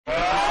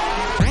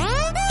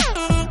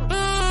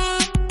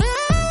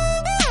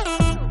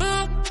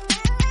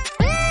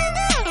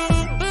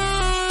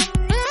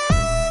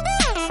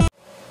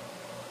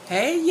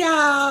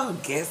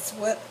guess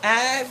what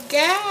I've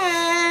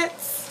got?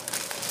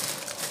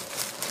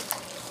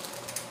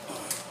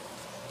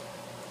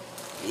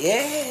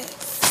 Yes.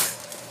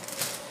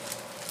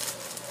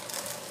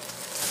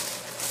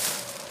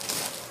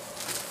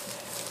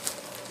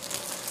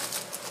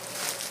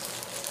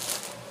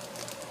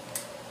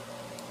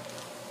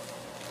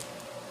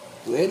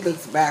 Well, it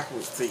looks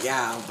backwards to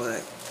y'all,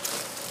 but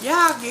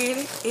y'all get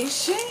it.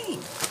 It's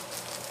Shein.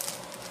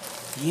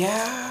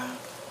 Yeah.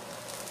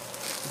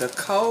 The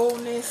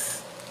coldness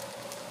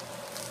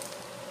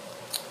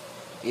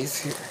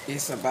is here.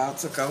 It's about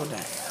to go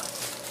down.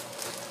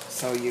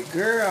 So your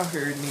girl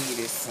here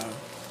needed some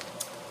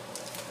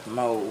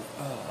more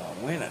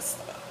winter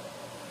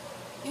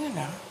stuff. You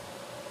know.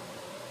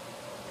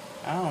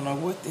 I don't know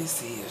what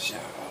this is, y'all.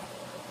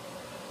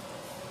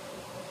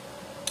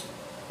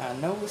 I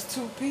know it's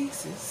 2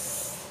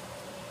 pieces.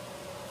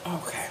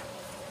 Okay.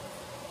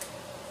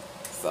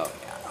 So,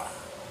 y'all.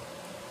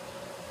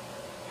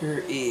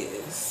 Here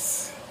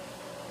is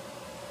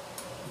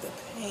the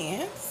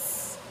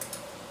pants.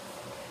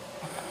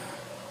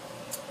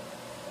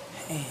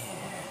 And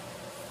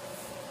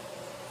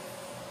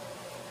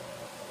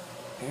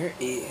here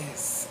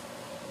is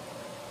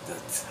the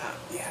top,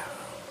 y'all.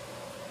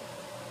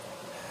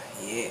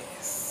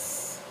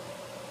 Yes.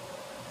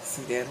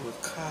 See that little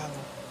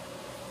collar?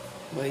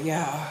 But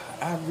y'all,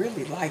 I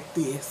really like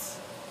this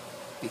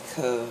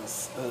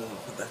because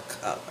of the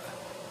color.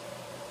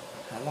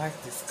 I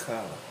like this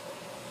color.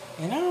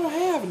 And I don't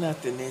have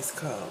nothing this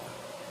color.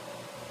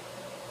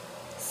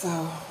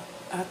 So,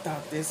 I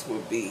thought this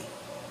would be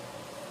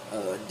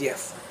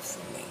different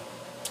for me.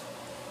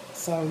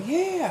 So,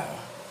 yeah.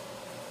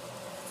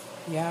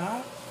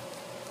 Y'all.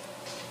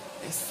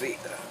 Let's see.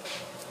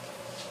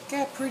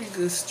 Got pretty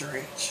good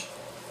stretch.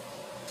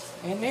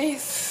 And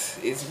this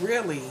is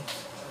really,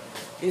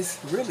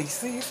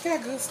 see, it's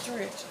got good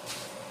stretch.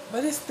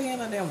 But it's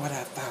thinner than what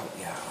I thought,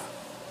 y'all.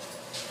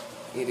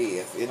 It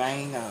is. It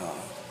ain't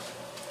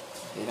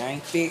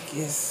thick.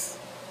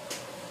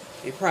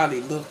 It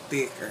probably looked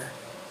thicker.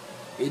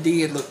 It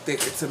did look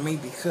thicker to me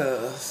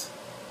because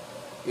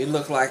it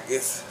looked like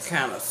it's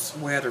kind of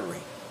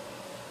sweatery.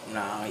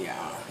 Nah,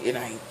 y'all, it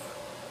ain't.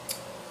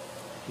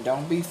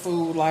 Don't be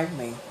fooled like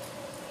me.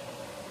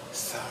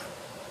 So,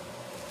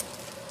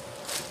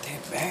 put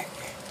that back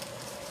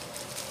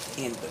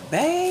in the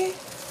bag.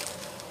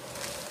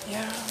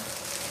 Yeah.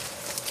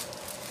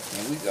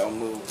 And we gonna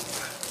move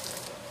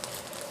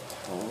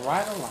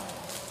right along.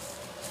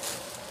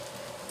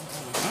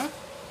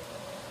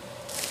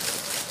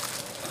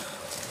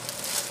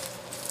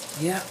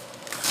 Yep.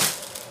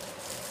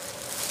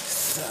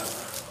 So,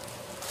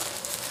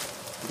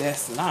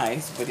 that's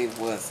nice, but it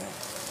wasn't.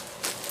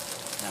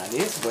 Now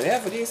this,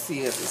 whatever this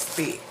is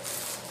thick.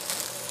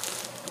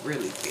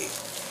 Really thick.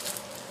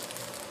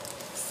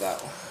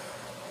 So,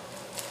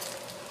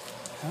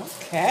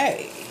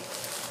 okay.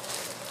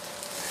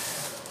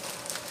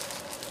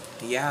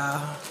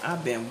 Y'all,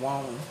 I've been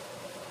wanting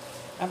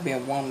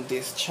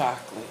this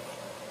chocolate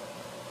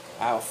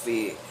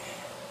outfit.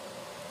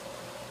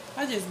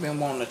 I just been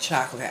wanting a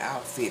chocolate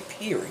outfit,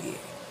 period.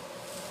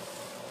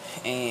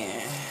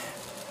 And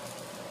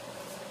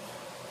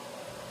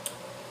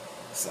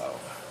so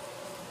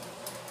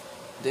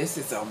this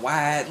is a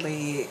wide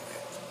leg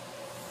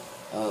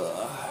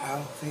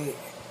outfit.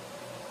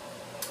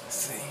 Let's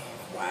see,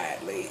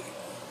 wide leg.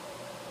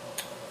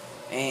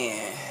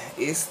 And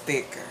it's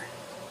thicker.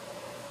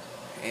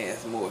 It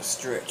has more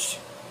stretch.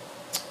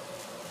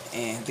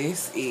 And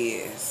this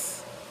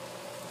is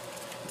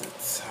the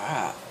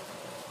top.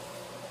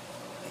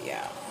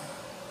 Yeah.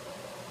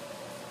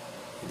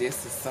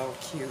 This is so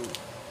cute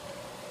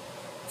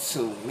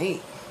to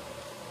me.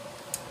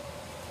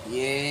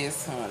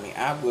 Yes, honey.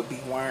 I will be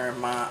wearing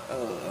my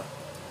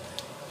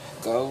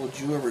gold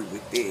jewelry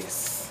with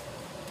this.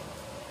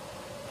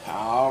 I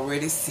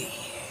already see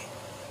it.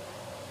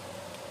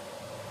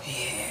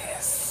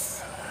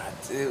 Yes, I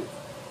do.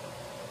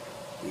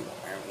 Be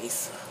wearing me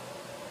some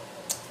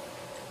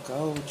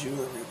gold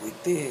jewelry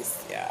with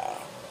this, y'all.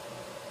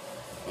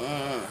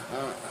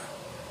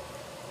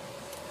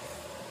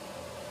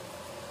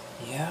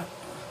 Yep.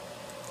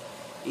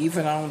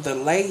 Even on the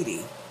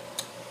lady,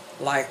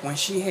 like when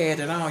she had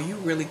it on, you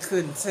really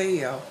couldn't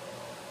tell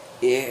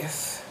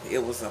if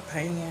it was a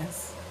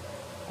pants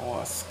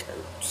or a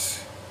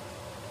skirt.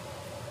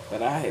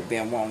 But I had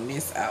been wanting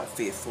this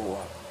outfit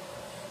for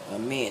a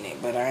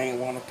minute, but I ain't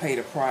want to pay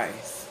the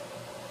price.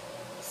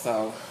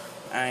 So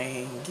I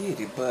ain't get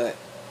it, but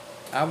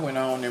I went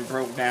on and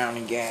broke down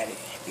and got it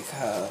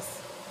because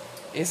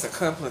it's a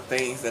couple of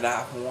things that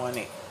I've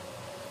wanted.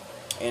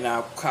 And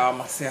I called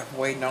myself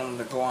waiting on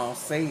them to go on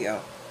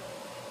sale.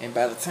 And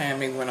by the time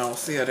they went on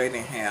sale, they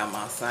didn't have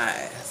my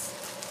size.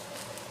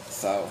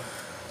 So,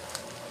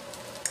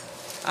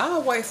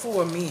 I'll wait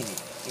for a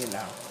minute, you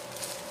know,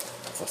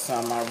 for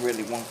something I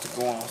really want to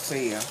go on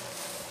sale.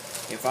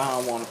 If I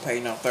don't want to pay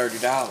no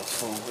 $30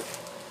 for it.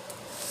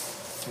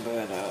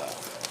 But,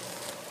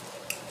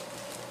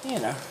 you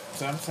know,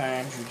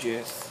 sometimes you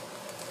just,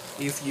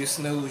 if you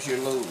snooze, you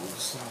lose.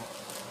 So,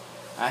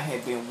 I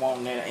had been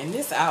wanting that. And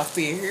this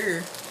outfit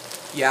here,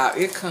 y'all,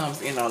 it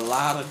comes in a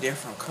lot of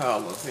different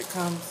colors. It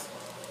comes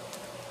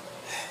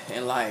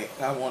in, like,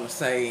 I want to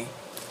say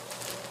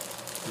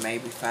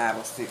maybe 5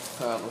 or 6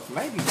 colors.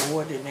 Maybe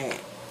more than that.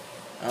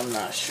 I'm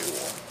not sure.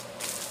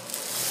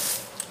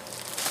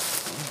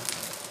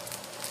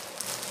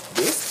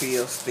 This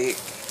feels thick.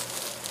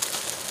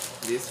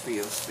 This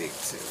feels thick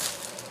too.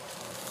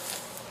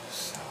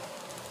 So,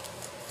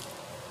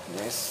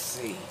 let's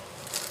see.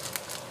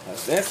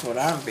 Cause that's what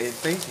I've been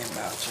thinking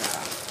about,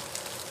 y'all.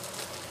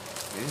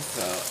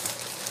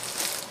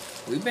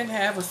 We've been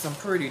having some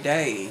pretty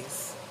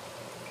days,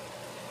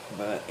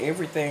 but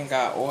everything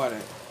I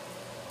ordered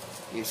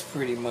is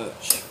pretty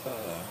much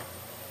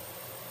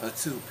a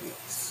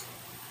 2-piece.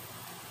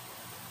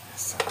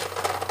 So,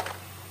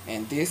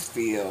 and this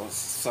feels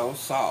so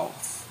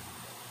soft.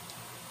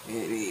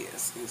 It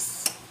is.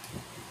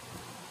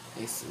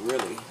 It's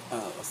really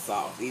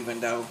soft,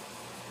 even though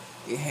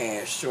it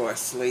has short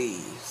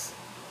sleeves.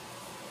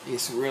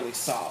 It's really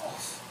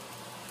soft.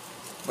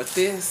 But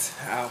this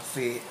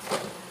outfit,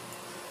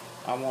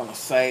 I want to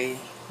say,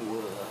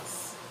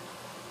 was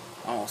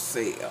on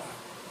sale.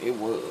 It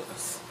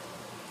was.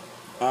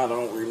 I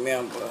don't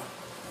remember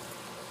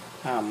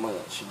how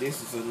much.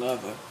 This is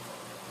another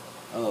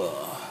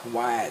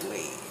wide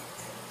leg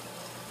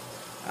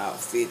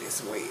outfit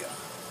as well.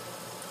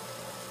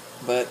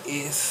 But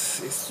it's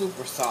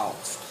super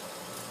soft.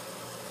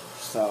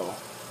 So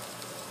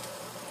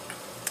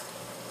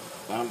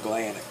I'm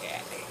glad I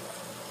got it.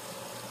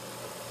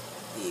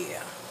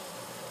 Yeah.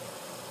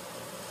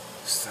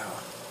 So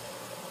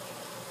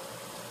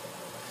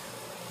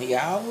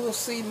y'all will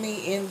see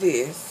me in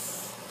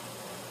this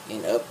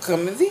in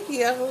upcoming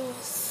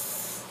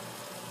videos.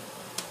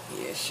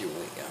 Yes, you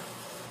will.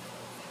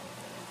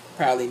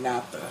 Probably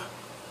not the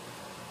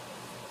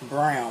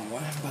brown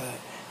one, but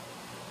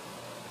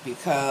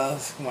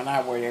because when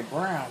I wear that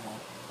brown one,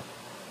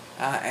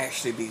 I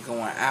actually be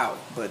going out.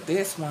 But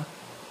this one,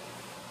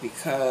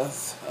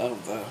 because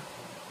of the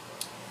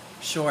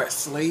short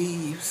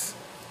sleeves,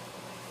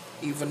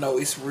 even though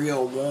it's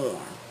real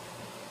warm,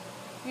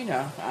 you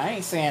know, I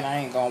ain't saying I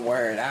ain't gonna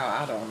wear it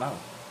out. I don't know,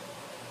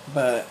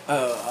 but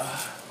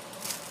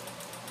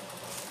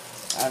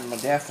I'm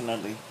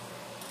definitely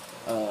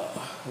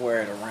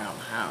wear it around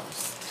the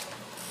house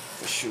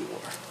for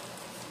sure.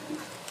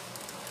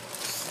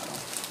 So,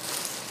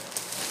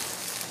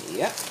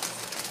 yep,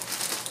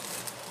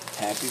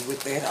 happy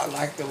with that. I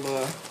like the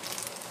little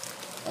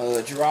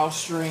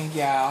drawstring,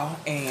 y'all,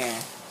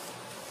 and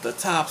the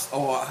tops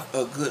are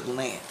a good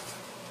length.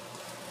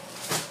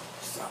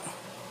 So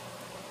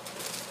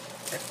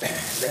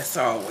that's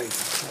always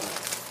a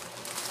plus.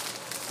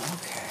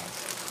 Okay.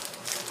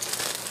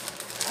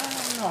 I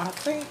don't know.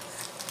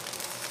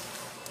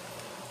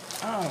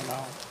 I don't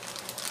know.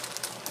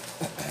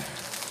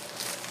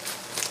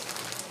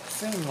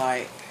 Seemed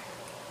like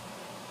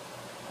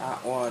I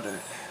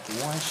ordered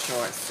one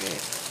short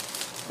set,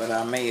 but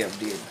I may have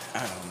didn't.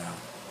 I don't know.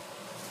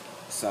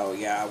 So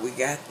y'all, we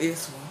got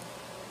this one.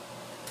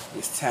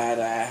 It's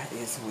tie-dye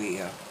as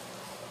well.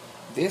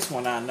 This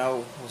one I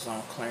know was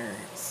on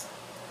clearance.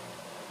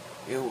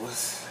 It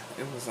was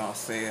on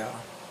sale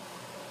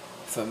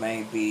for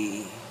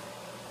maybe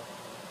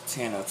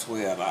 $10 or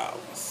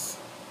 $12.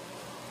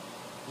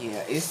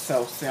 Yeah, it's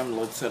so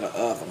similar to the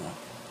other one.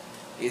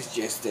 It's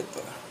just that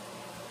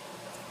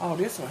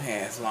this one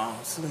has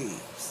long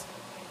sleeves.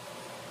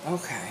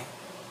 Okay.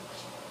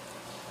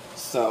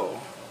 So,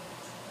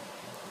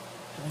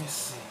 let's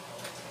see.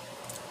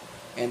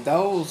 And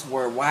those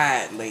were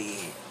wide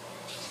leg.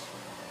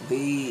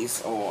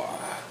 These are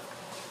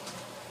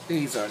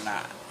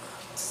not.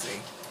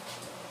 See?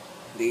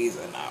 These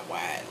are not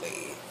wide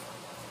leg.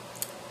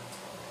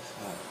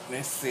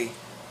 Let's see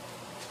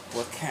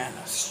what kind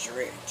of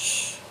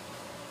stretch.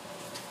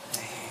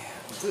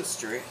 Good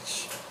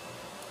stretch.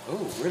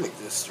 Oh, really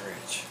good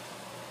stretch.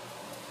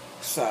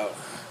 So,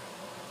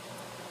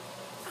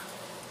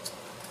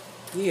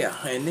 yeah,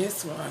 and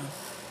this one,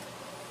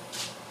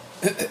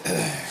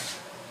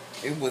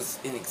 it was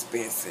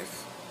inexpensive.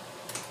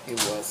 It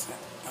wasn't.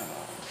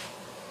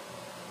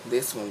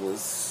 This one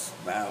was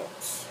about,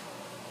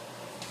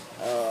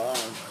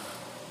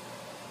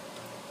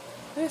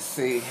 let's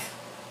see.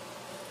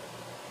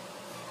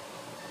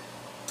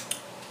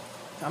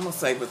 I'm going to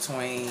say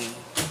between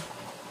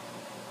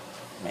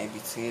maybe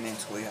 $10 and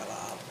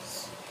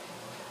 $12.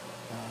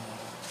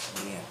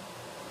 Yeah.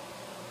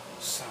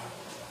 So,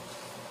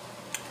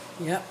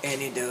 yep,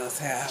 and it does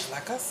have,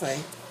 like I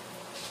say,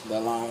 the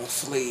long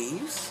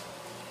sleeves.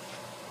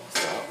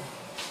 So,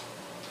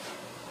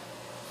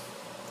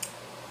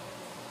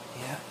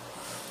 yeah.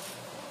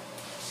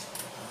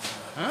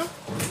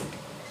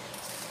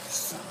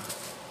 So,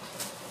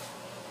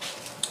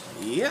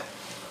 yep.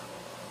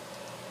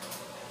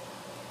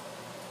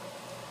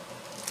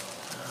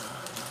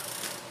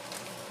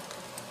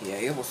 Yeah,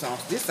 it was on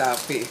this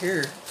outfit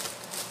here.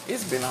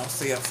 It's been on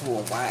sale for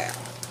a while.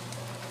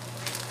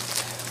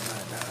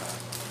 But,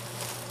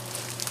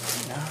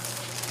 you know.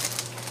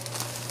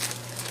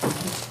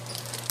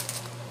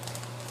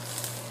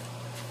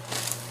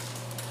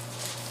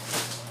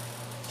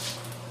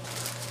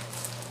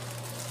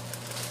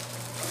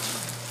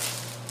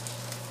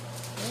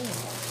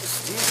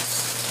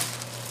 Yes.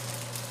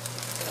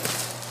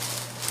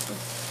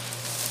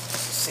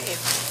 See it.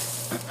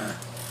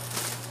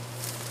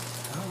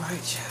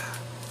 Alright, y'all.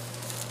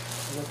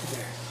 Look at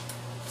there.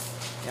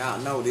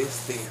 Y'all know this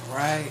thing,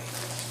 right?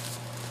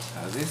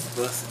 Oh, this is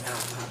busting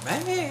out my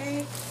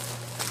bag.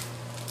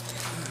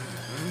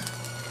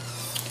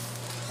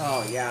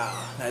 Oh, y'all.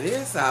 Now,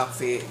 this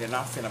outfit that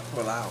I'm finna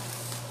pull out,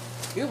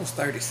 it was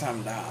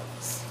 $30-something.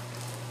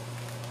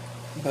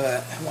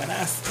 But when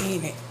I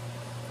seen it,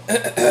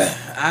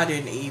 I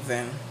didn't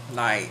even,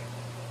 like,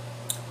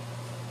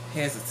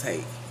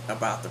 hesitate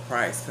about the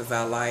price because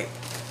I like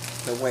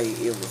the way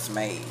it was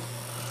made.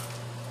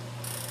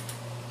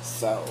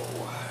 So,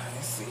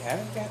 let's see. How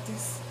they got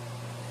this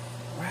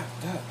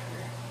wrapped up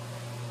here?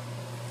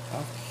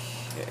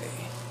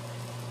 Okay.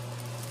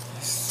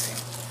 Let's see.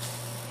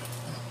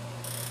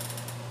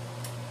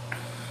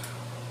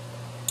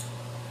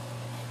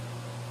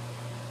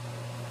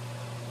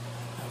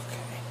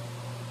 Okay.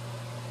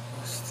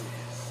 What's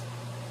this?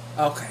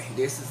 Okay,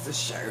 this is the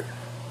shirt.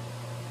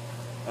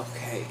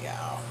 Okay,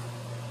 y'all.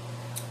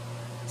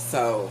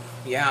 So,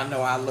 y'all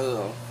know I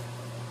love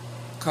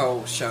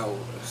cold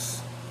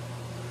shoulders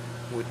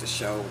with the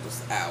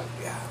shoulders out,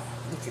 y'all.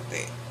 Look at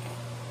that.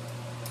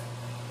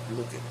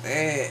 Look at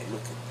that.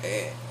 Look at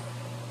that.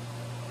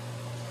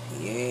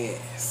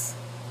 Yes.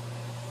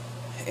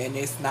 And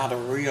it's not a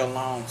real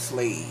long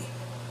sleeve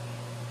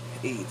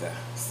either.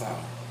 So,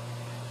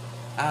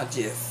 I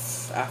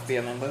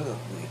fell in love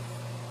with it.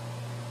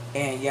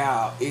 And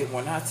y'all,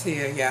 when I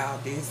tell y'all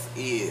this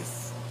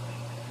is,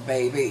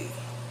 baby,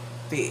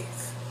 thick.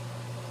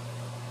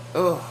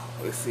 Oh,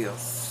 it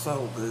feels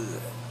so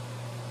good.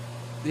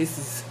 This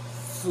is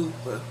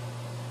super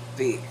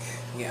thick,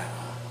 y'all.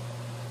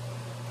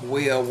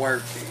 Well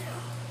worth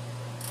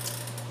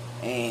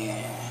it.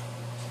 And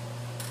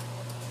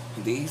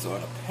these are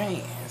the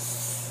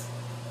pants,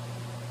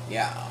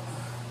 y'all.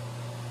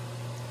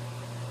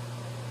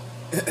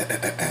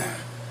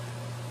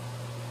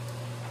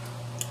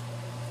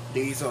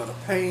 These are the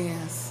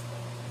pants.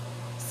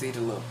 See the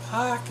little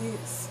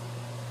pockets,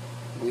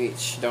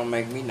 which don't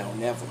make me know,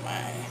 never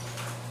mind.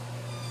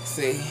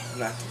 See,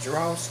 got the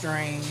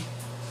drawstring.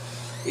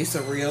 It's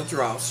a real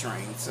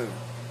drawstring too.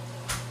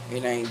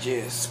 It ain't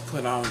just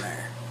put on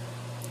there.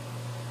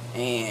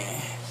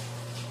 And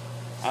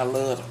I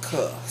love the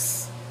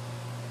cuffs.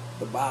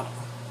 The bottom.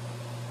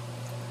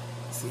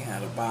 See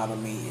how the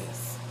bottom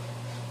is.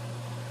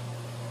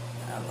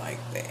 I like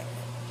that.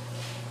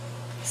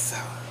 So,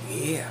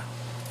 yeah.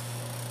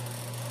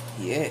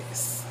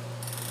 Yes.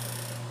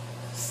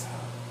 So.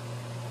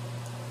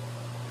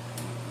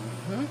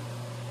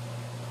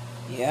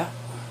 Yeah.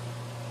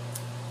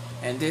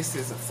 And this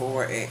is a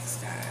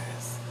 4X,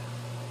 guys.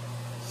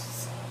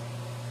 So,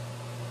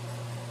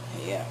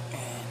 yeah,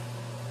 and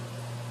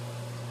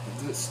a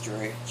good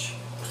stretch.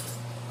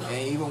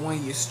 And even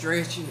when you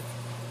stretch it,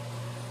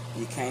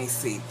 you can't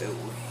see through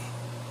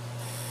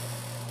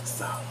it.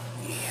 So,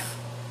 yeah.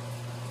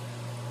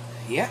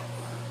 Yep.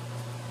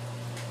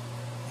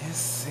 Let's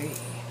see.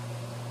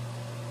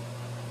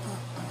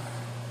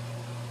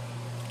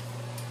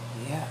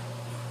 Yeah.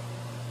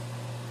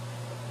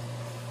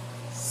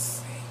 Let's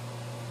see.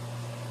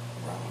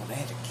 Roll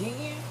that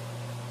again.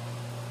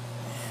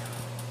 And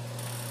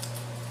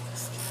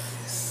let's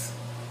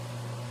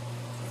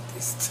get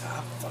this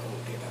top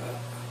folded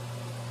up.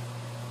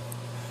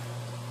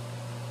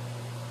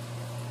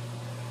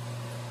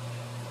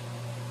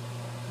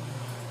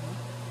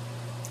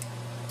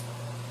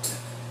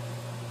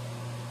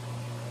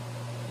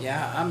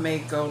 Yeah, I may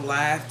go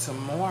live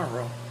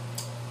tomorrow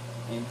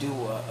and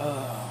do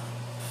a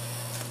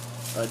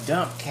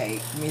dump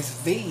cake. Miss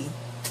V,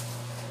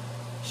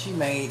 she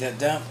made a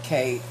dump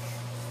cake,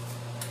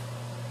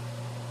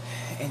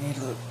 and it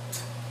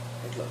looked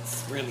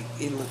really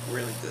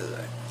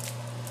good.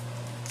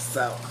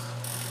 So,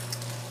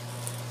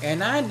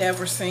 and I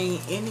never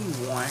seen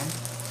anyone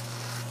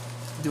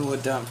do a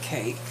dump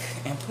cake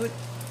and put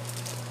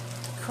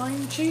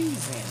cream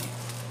cheese in it.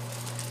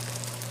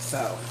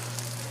 So,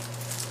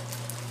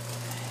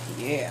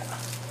 yeah,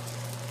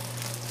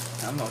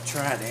 I'm gonna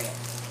try that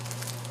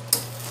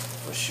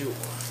for sure.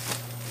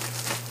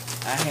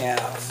 I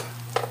have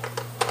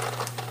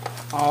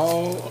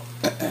all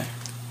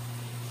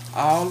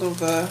of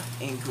the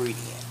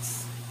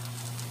ingredients.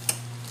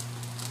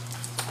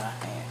 I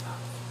have.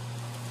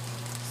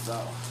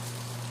 So,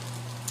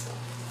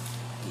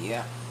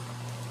 yeah,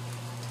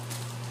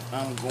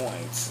 I'm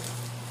going to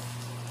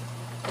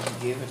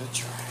give it a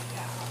try,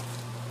 y'all.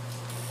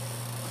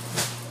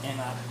 And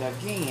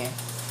again,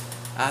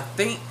 I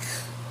think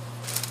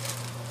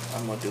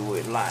I'm going to do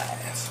it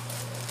live.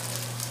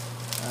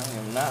 I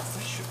am not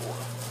for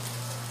sure.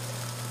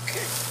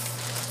 Okay.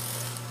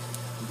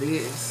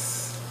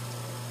 This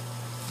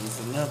is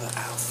another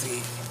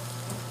outfit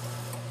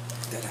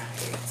that I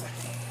had to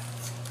have.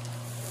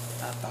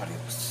 I thought it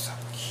was so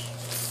cute.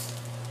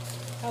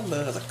 I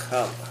love the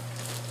color.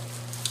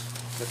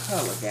 The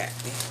color got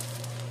me.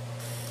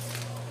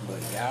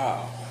 But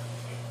y'all,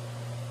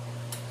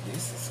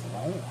 this is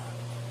warm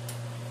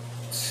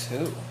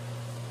too.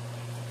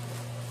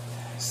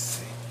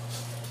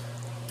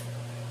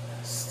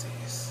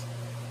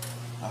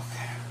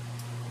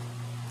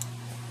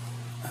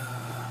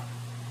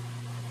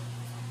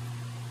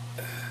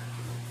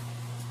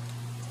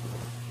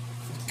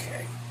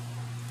 Okay.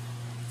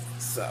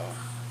 So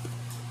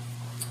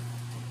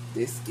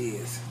this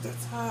is the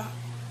top.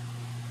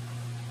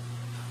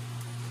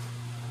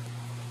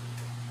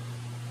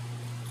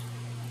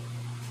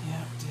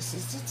 Yeah, this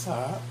is the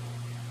top.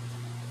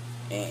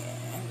 And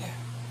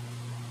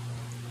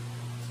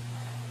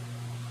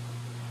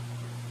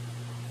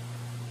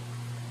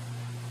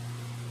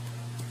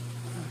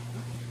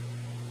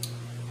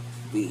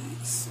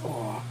these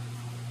are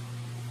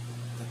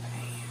the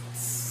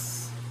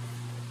pants.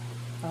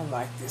 I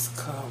like this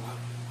color.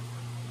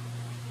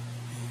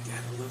 You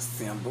got a little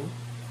symbol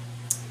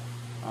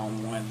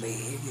on one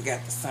leg. You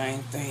got the same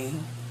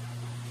thing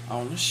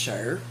on the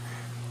shirt.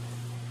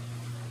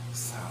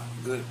 So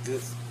good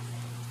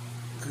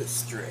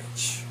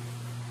stretch.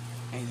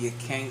 And you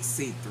can't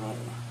see through them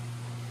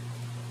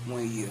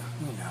when you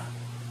know.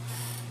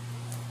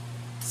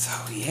 So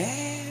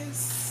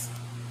yes,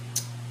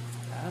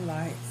 I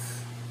like.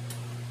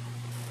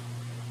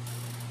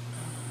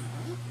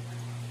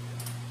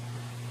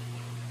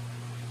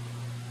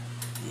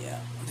 Yeah,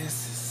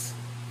 this is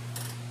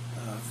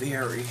a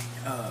very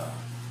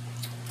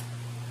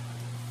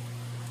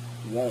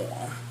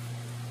warm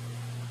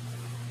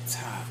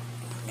top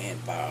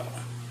and bottom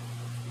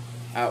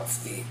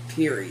outfit,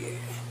 period.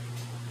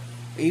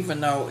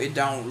 Even though it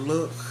don't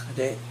look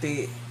that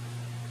thick,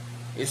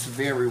 it's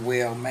very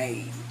well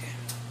made.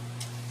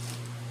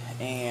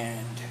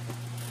 And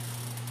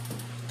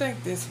I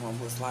think this one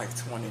was like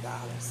 $20.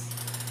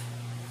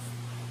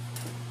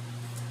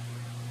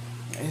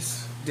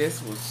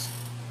 This was,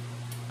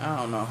 I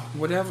don't know,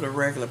 whatever the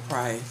regular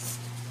price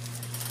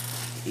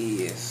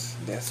is,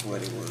 that's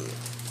what it was.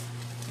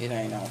 It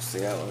ain't on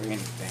sale or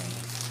anything,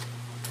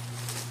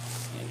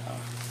 you know.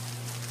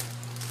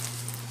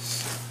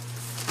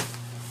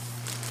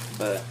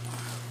 But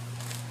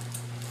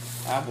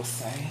I would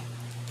say,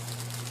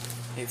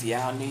 if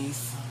y'all need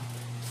some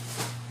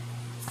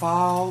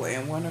fall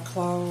and winter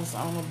clothes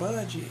on a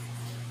budget,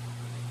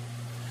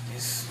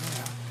 it's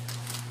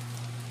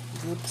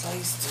a good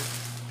place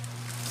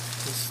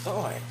to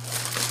start.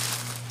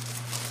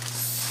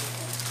 So,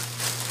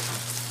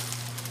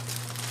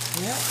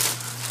 yep.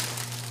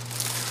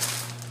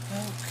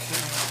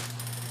 Okay.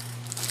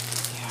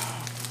 Yeah.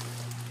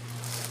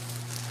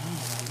 I don't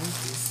know what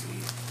this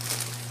is.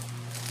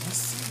 Let's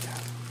see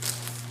that.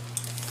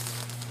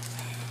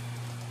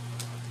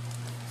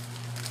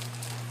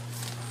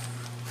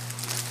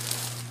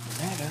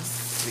 Let us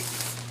see.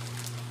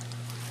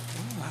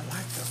 Oh, I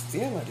like the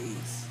feel of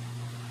these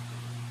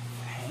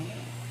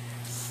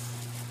pants.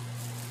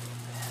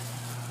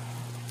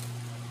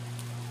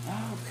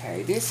 Okay,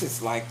 this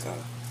is like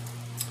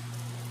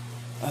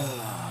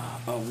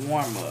a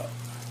warm-up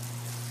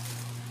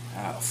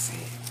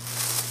outfit,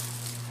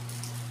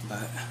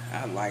 but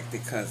I like it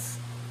because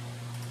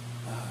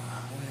well,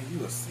 you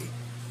will see.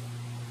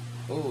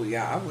 Oh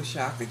yeah, I wish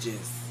I could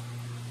just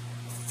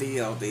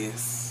feel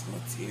this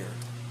material.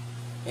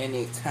 And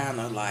it kind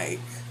of like,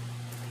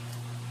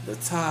 the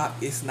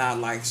top, it's not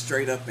like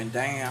straight up and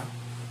down.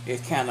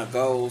 It kind of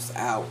goes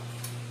out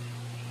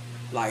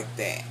like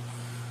that.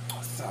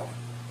 So,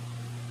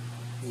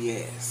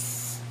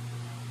 yes,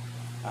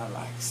 I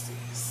like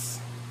this.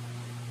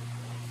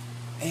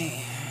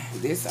 And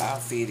this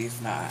outfit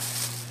is not,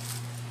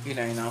 it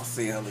ain't on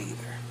sale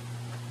either.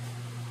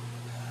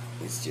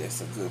 It's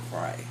just a good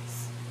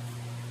price.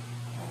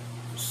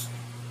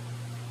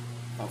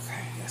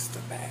 Okay, that's the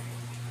back.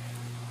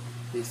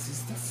 This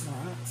is the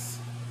front.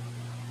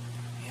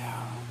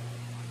 Yeah.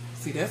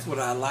 See, that's what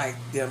I like,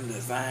 them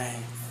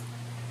designs.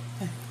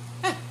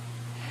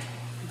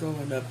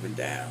 Going up and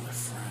down the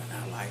front.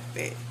 I like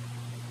that.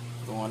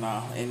 Going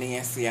on. And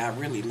then, see, I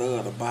really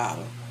love the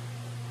bottom.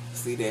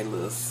 See that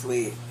little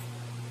slit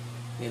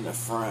in the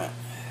front.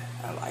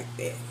 I like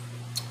that.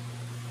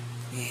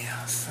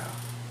 Yeah, so.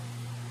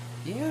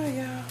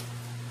 Yeah.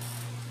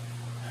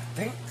 I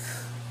think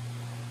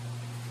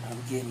I'm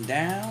getting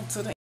down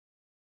to the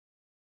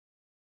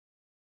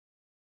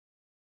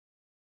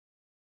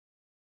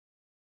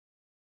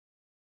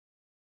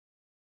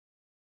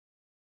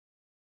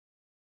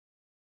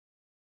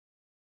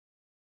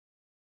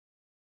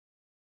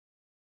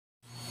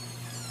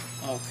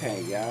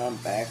okay, y'all, I'm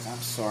back. I'm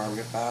sorry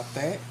about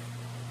that.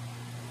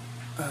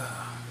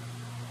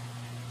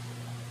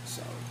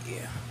 So,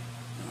 yeah.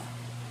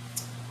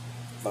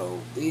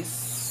 Fold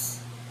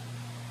this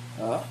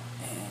up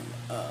and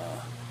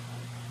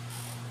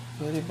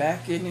put it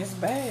back in this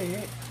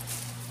bag.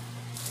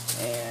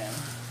 And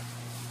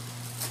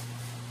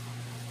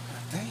I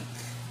think,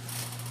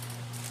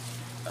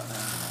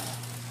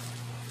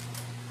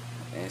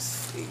 let's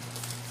see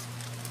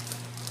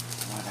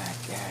what I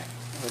got.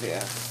 What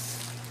else?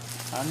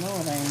 I know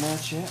it ain't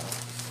much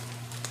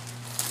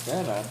else.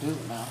 That I do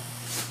know.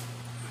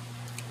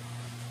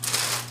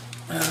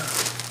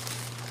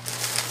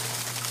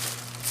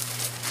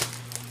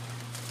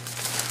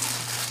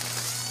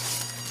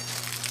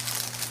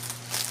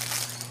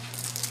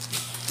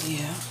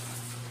 Yeah.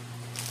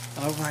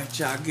 All right,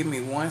 y'all. Give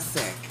me 1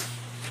 second.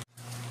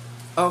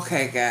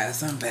 Okay,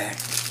 guys, I'm back.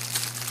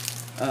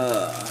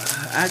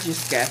 I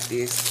just got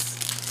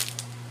this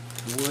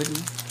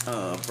wooden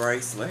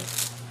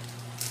bracelet,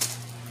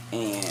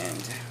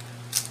 and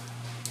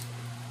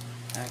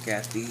I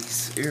got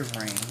these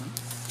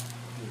earrings,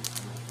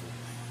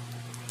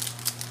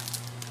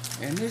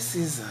 and this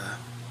is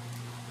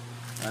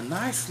a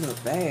nice little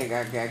bag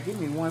I got. Give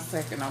me 1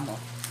 second, I'm gonna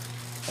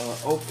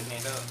open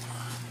it up.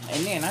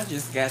 And then I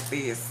just got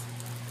this.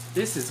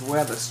 This is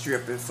weather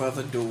stripping for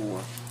the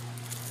door.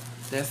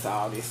 That's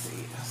all this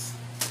is.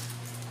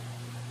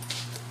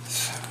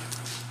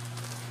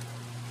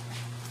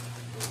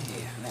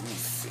 Yeah, let me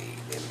see.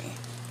 Let me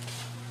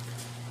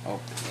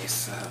open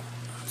this up.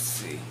 Let's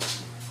see.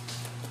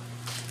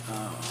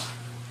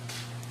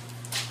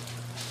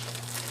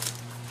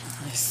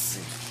 Let's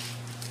see.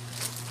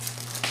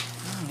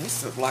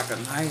 This looks like a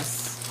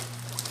nice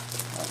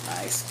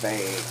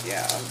bag,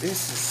 y'all.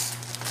 This is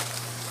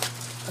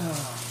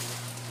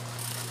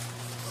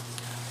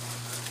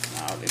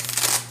now this.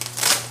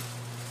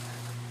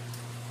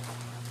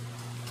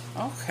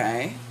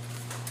 Okay.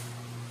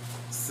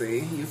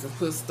 See, you can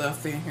put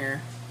stuff in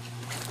here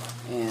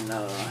and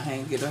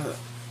hang it up.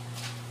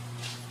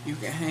 You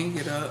can hang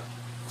it up.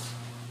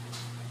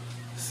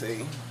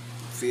 See,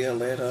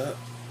 fill it up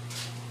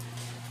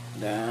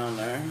down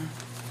there.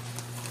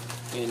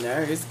 In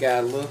there, it's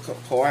got little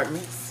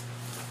compartments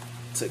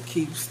to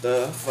keep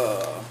stuff,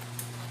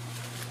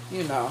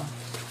 you know,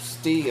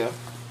 still.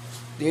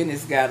 Then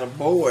it's got a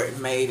board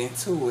made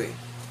into it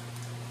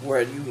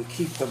where you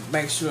can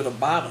make sure the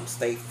bottom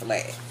stay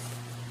flat.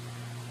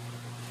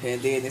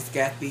 And then it's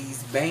got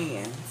these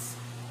bands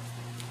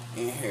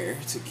in here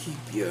to keep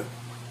your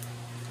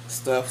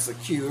stuff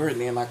secure.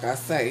 And then, like I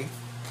say,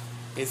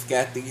 it's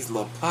got these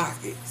little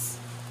pockets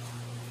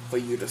for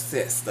you to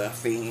set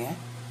stuff in.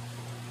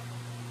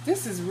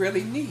 This is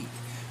really neat.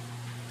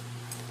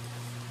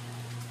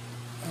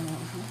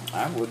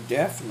 I would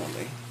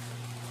definitely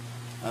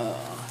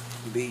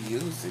be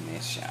using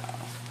this, y'all.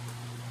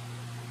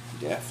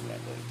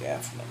 Definitely,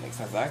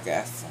 because I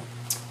got some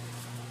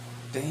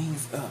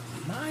things up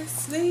my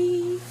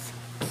sleeve.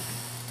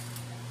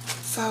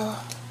 So,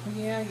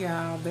 yeah,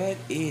 y'all,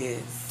 that's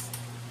it.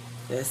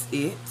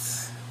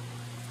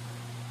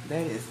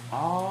 That is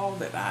all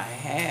that I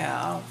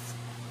have.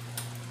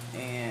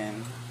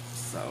 And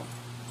so,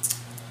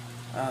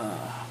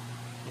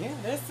 yeah,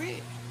 that's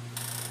it.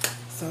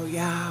 So,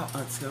 y'all,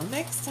 until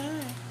next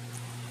time,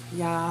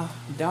 y'all,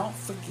 don't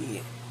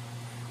forget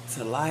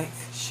to like,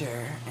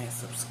 share, and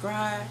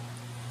subscribe.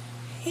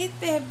 Hit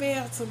that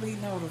bell to be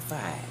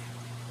notified.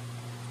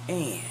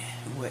 And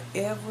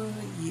whatever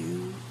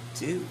you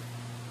do,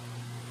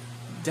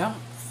 don't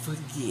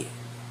forget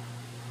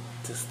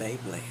to stay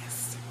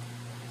blessed.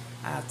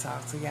 I'll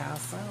talk to y'all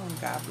soon.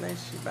 God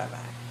bless you. Bye-bye.